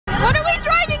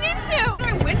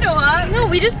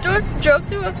we just drove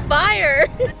through a fire.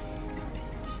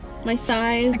 My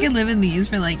size. I could live in these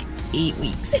for like 8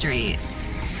 weeks straight.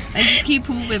 I just keep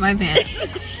pooping my pants.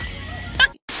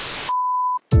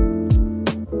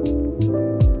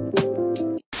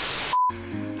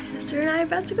 My sister and I are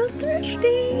about to go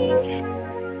thrifting.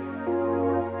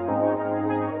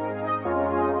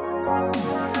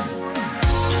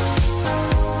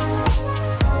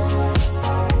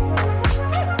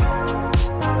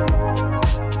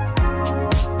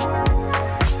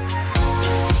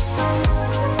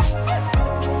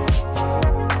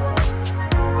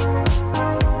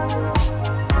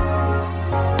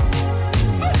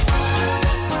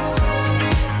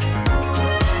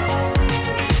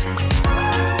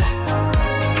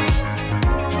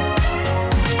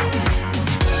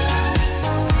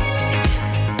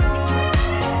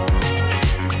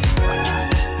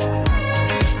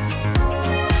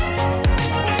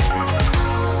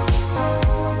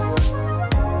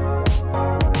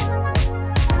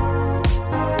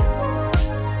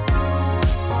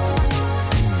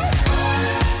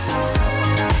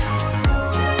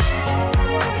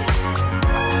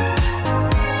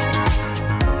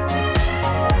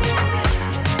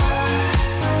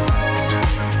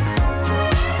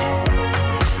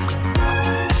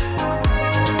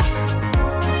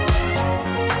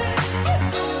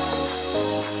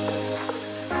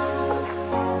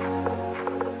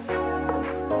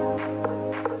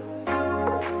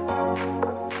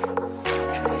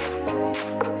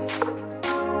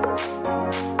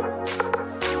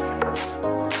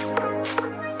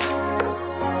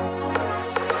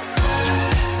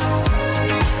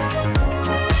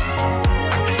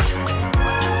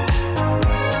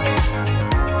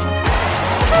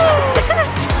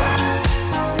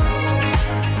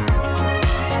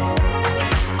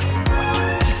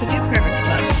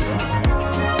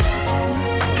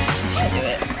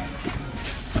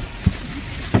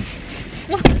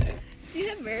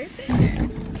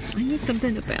 I need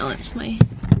something to balance my...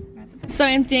 So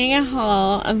I'm doing a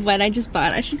haul of what I just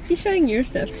bought. I should be showing your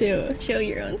stuff too. Show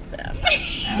your own stuff.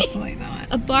 Absolutely not.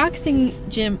 A boxing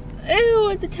gym.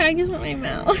 Ew, the tag just went in my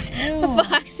mouth. Ew. A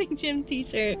boxing gym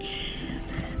t-shirt.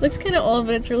 Looks kind of old,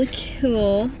 but it's really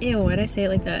cool. Ew, why'd I say it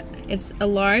like that? It's a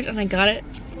large and I got it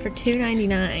for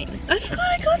 $2.99. I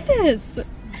forgot I got this.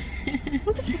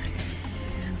 What the fuck?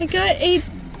 I got a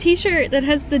t-shirt that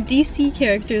has the DC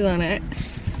characters on it.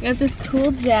 I got this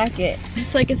cool jacket.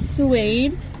 It's like a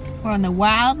suede. We're on the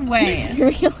Wild West.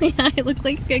 Really, I look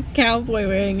like a cowboy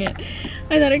wearing it.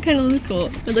 I thought it kind of looked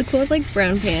cool. It looked cool with like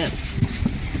brown pants.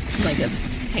 Like a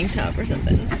tank top or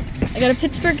something. I got a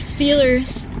Pittsburgh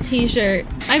Steelers t-shirt.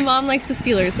 My mom likes the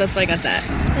Steelers, so that's why I got that.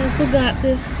 I also got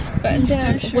this button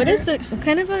down. What is it? What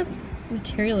kind of a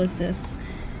material is this?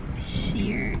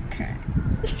 Sheer cut.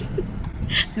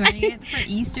 Sweating it for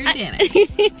Easter dinner.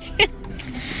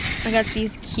 I got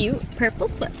these cute purple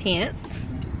sweatpants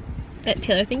that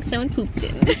Taylor thinks someone pooped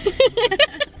in.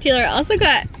 Taylor also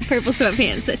got purple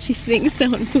sweatpants that she thinks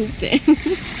someone pooped in.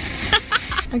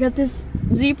 I got this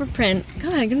zebra print.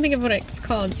 God, I couldn't think of what it's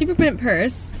called. Zebra print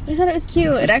purse. I thought it was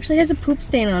cute. It actually has a poop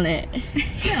stain on it.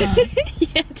 Yeah, yeah,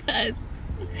 it does.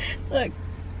 Look.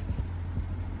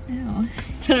 Ew.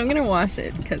 But I'm gonna wash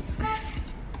it because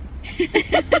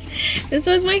this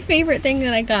was my favorite thing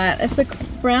that I got. It's a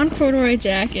brown corduroy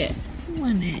jacket. I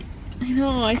want it. I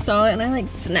know, I saw it and I like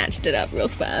snatched it up real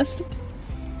fast.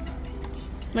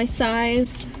 My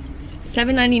size,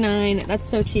 $7.99. That's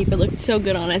so cheap. It looked so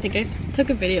good on it. I think I took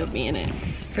a video of me in it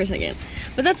for a second.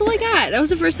 But that's all I got. That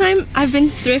was the first time I've been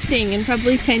thrifting in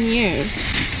probably 10 years.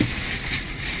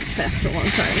 That's a long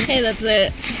time. Hey, that's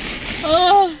it.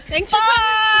 Oh, thanks for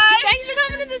coming. Thanks for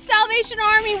coming to the Salvation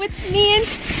Army with me and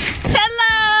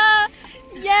Tella.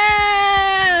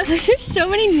 Yeah. There's so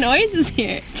many noises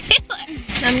here. Taylor.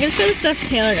 I'm gonna show the stuff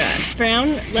Taylor got.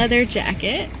 Brown leather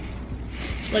jacket.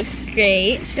 Looks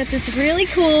great. She got this really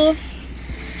cool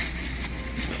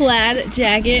plaid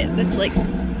jacket that's like,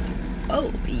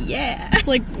 oh yeah. It's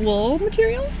like wool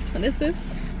material. What is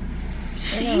this?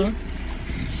 Sheep.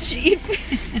 Sheep.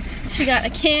 She got a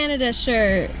Canada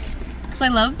shirt. Cause I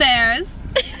love bears.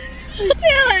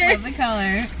 Taylor. Love the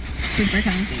color. Super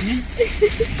comfy.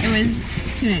 It was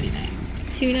 $2.99.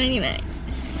 $2.99.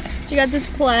 She got this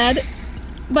plaid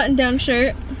button-down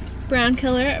shirt. Brown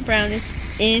color. Brown is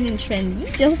in and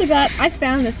trendy. She also got, I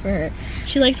found this for her.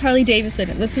 She likes Harley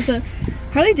Davidson. This is a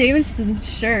Harley Davidson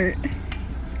shirt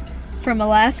from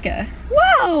Alaska.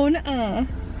 Wow, nuh-uh.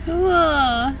 Cool.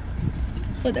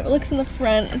 That's what it looks in the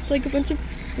front. It's like a bunch of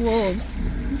wolves.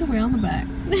 There's a whale on the back.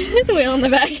 There's a whale on the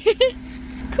back.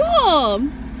 Cool.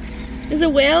 There's a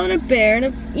whale and a bear and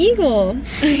an eagle.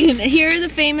 Here are the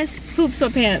famous poop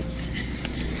sweatpants.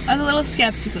 I was a little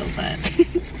skeptical, but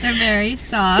they're very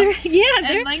soft.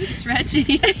 And like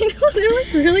stretchy. I know, they're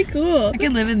like really cool. I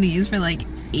could live in these for like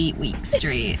 8 weeks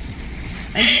straight.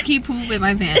 I just keep pooping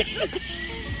my pants.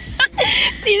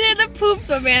 These are the poop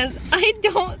sweatpants.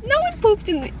 No one pooped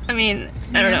in the, I mean,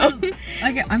 I don't know.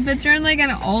 Like, I'm picturing like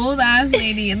an old ass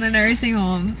lady in the nursing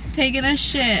home taking a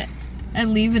shit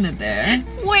and leaving it there.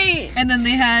 Wait. And then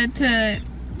they had to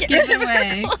give it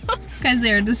away because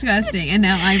they were disgusting, and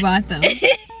now I bought them.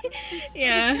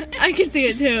 Yeah, I can see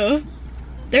it too.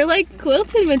 They're like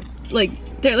quilted with like,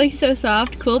 they're like so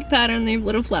soft, quilt pattern, they have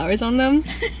little flowers on them.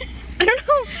 I don't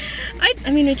know.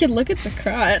 I mean, I could look at the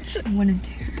crotch. I wouldn't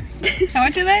dare. How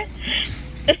much are they?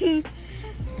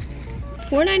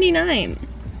 $4.99.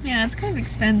 Yeah, that's kind of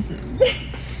expensive.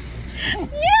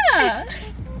 Yeah.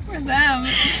 For them.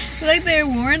 I feel like they're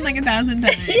worn like 1,000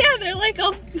 times. Yeah, they're like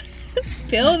all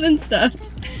filled and stuff.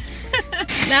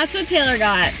 That's what Taylor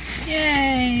got.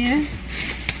 Yay.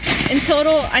 In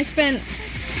total, I spent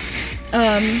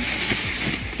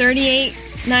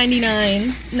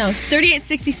 $38.99. No,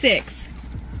 $38.66.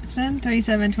 I spent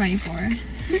 $37.24.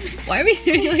 Why are we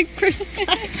doing like precise?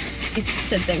 It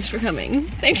said thanks for coming.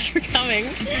 Thanks for coming.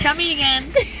 Thanks for coming again.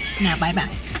 Now bye bye.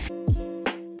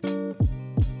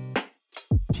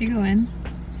 Should you go in?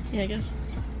 Yeah, I guess.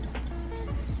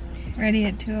 Ready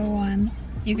at 2:01.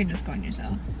 You can just go in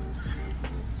yourself.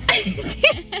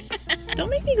 Don't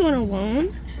make me go in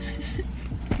alone.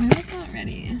 My house not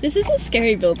ready. This is a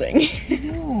scary building.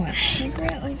 No, I think we're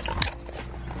at like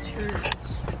church.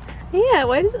 Yeah,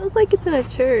 why does it look like it's in a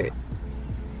church?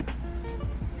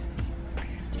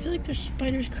 I feel like there's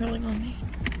spiders crawling on me.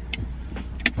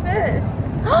 Fish.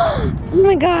 Oh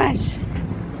my gosh.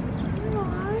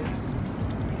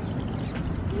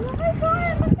 Oh my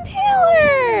god, look at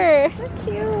Taylor! They're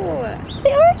cute.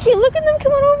 They are cute. Look at them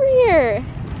coming over here.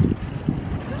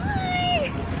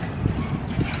 Hi.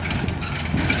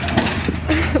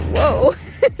 Whoa.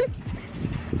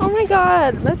 Oh my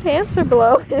god, my pants are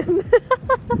blowing.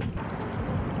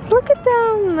 Look at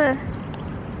them.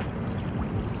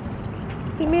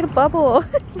 He made a bubble.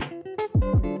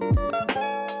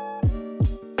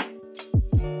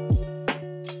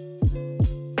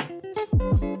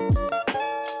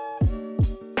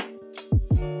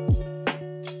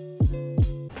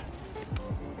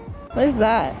 What is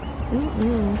that?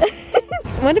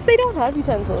 What if they don't have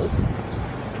utensils?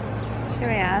 Should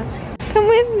I ask? Come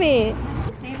with me.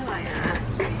 Maybe I ask.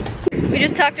 We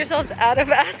just talked ourselves out of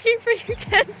asking for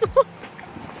utensils.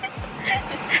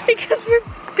 Because we're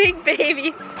big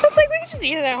babies. I was like, we can just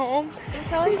eat it at home. It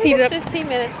probably Just heat takes it up. 15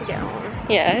 minutes to get home.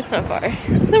 Yeah, it's not far.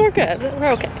 So we're good.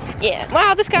 We're okay. Yeah.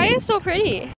 Wow, the sky is so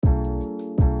pretty.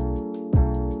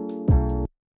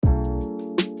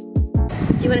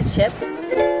 Do you want a chip?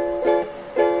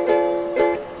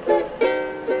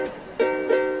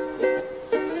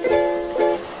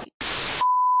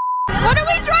 What are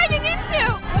we driving into?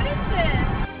 What is this?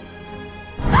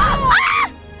 Ah!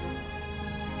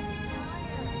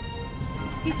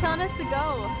 He's telling us to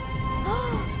go.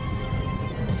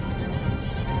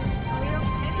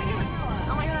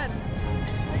 Oh my god.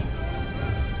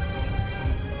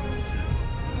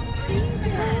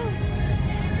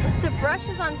 The brush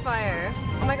is on fire.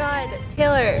 Oh my god,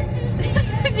 Taylor.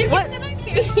 Did you What? get that on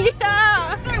camera?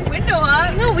 Yeah. Put our window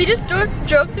up. No, we just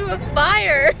drove through a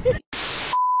fire.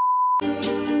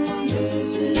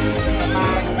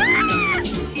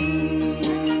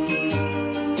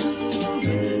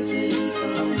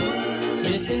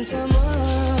 Missing someone.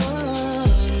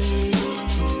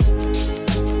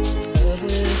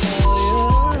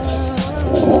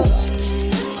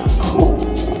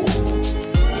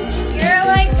 You're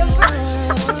like the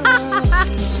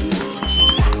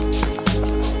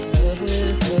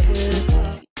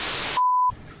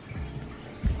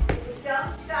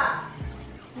Don't stop.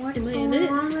 What's Am I in going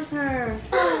it? on with her?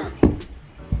 Oh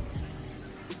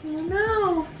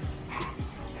no.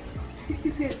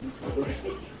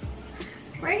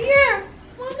 Right here.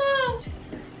 Mama.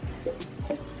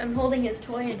 I'm holding his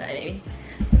toy and baby.